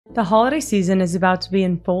The holiday season is about to be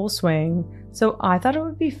in full swing, so I thought it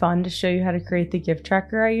would be fun to show you how to create the gift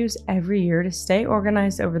tracker I use every year to stay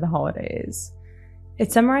organized over the holidays.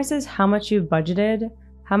 It summarizes how much you've budgeted,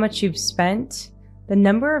 how much you've spent, the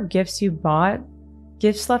number of gifts you bought,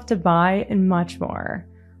 gifts left to buy, and much more.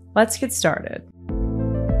 Let's get started.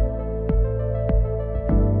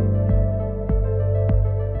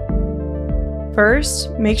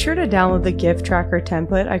 First, make sure to download the gift tracker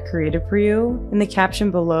template I created for you in the caption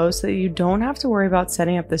below so that you don't have to worry about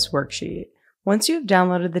setting up this worksheet. Once you've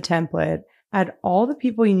downloaded the template, add all the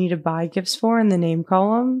people you need to buy gifts for in the name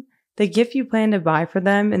column, the gift you plan to buy for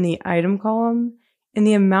them in the item column, and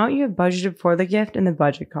the amount you have budgeted for the gift in the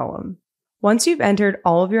budget column. Once you've entered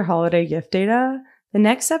all of your holiday gift data, the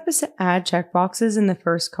next step is to add checkboxes in the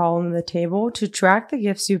first column of the table to track the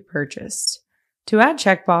gifts you've purchased. To add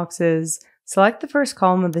checkboxes, select the first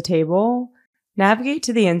column of the table, navigate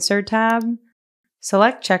to the Insert tab,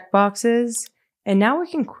 select Checkboxes, and now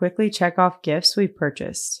we can quickly check off gifts we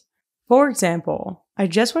purchased. For example, I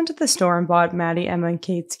just went to the store and bought Maddie, Emma, and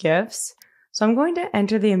Kate's gifts, so I'm going to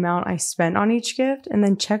enter the amount I spent on each gift and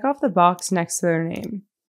then check off the box next to their name.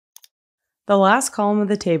 The last column of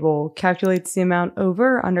the table calculates the amount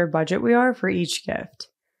over or under budget we are for each gift.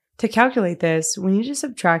 To calculate this, we need to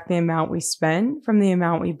subtract the amount we spent from the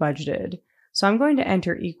amount we budgeted. So I'm going to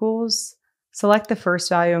enter equals, select the first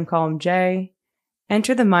value in column J,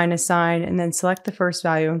 enter the minus sign, and then select the first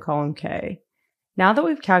value in column K. Now that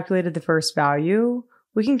we've calculated the first value,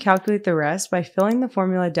 we can calculate the rest by filling the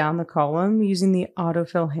formula down the column using the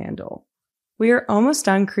autofill handle. We are almost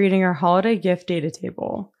done creating our holiday gift data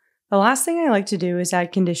table. The last thing I like to do is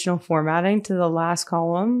add conditional formatting to the last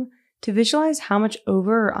column to visualize how much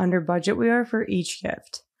over or under budget we are for each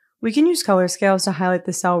gift. We can use color scales to highlight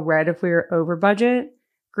the cell red if we are over budget,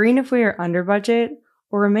 green if we are under budget,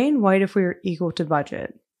 or remain white if we are equal to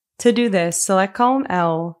budget. To do this, select column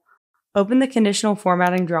L, open the conditional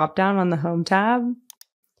formatting dropdown on the Home tab,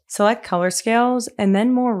 select color scales, and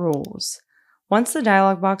then more rules. Once the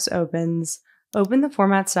dialog box opens, open the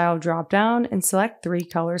format style dropdown and select 3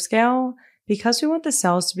 color scale because we want the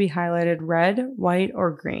cells to be highlighted red, white,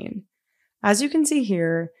 or green. As you can see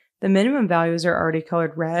here, the minimum values are already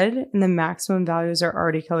colored red and the maximum values are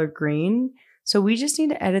already colored green, so we just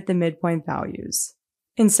need to edit the midpoint values.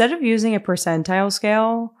 Instead of using a percentile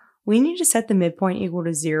scale, we need to set the midpoint equal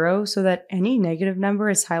to 0 so that any negative number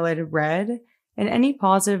is highlighted red and any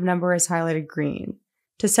positive number is highlighted green.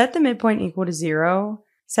 To set the midpoint equal to 0,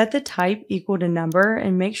 set the type equal to number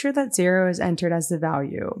and make sure that 0 is entered as the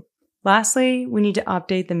value. Lastly, we need to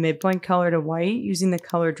update the midpoint color to white using the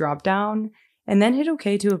color dropdown, and then hit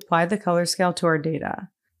OK to apply the color scale to our data.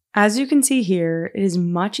 As you can see here, it is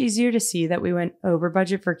much easier to see that we went over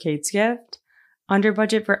budget for Kate's gift, under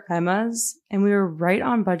budget for Emma's, and we were right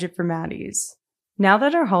on budget for Maddie's. Now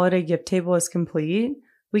that our holiday gift table is complete,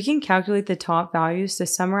 we can calculate the top values to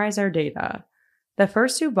summarize our data. The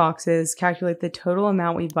first 2 boxes calculate the total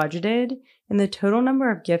amount we budgeted and the total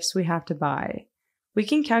number of gifts we have to buy. We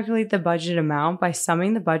can calculate the budget amount by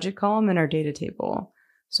summing the budget column in our data table.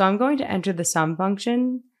 So I'm going to enter the sum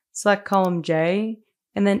function, select column J,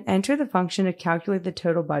 and then enter the function to calculate the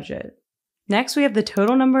total budget. Next, we have the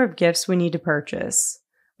total number of gifts we need to purchase.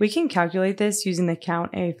 We can calculate this using the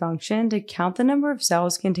COUNTA function to count the number of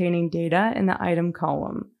cells containing data in the item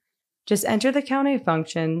column. Just enter the COUNTA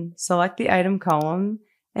function, select the item column,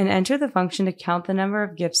 and enter the function to count the number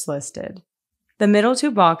of gifts listed. The middle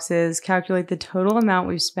 2 boxes calculate the total amount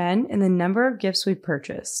we've spent and the number of gifts we've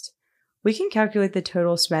purchased. We can calculate the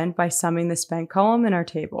total spent by summing the spent column in our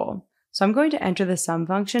table. So I'm going to enter the sum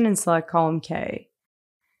function and select column K.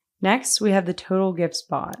 Next, we have the total gifts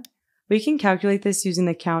bought. We can calculate this using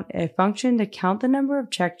the COUNTIF function to count the number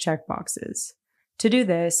of checked checkboxes. To do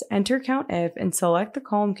this, enter COUNTIF and select the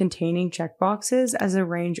column containing checkboxes as a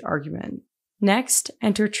range argument. Next,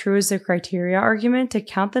 enter true as the criteria argument to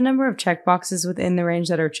count the number of checkboxes within the range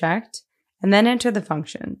that are checked, and then enter the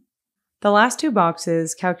function. The last 2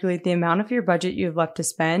 boxes calculate the amount of your budget you have left to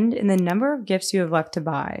spend and the number of gifts you have left to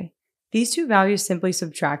buy. These 2 values simply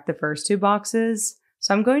subtract the first 2 boxes,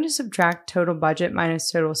 so I'm going to subtract total budget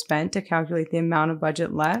minus total spent to calculate the amount of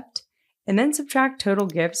budget left, and then subtract total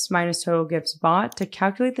gifts minus total gifts bought to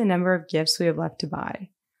calculate the number of gifts we have left to buy.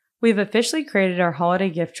 We've officially created our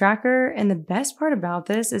holiday gift tracker, and the best part about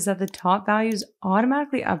this is that the top values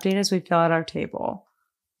automatically update as we fill out our table.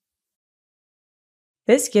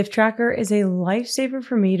 This gift tracker is a lifesaver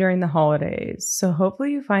for me during the holidays, so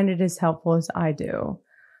hopefully you find it as helpful as I do.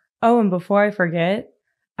 Oh, and before I forget,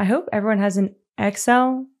 I hope everyone has an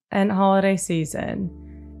excellent holiday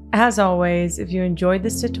season. As always, if you enjoyed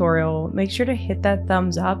this tutorial, make sure to hit that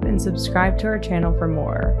thumbs up and subscribe to our channel for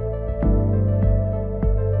more.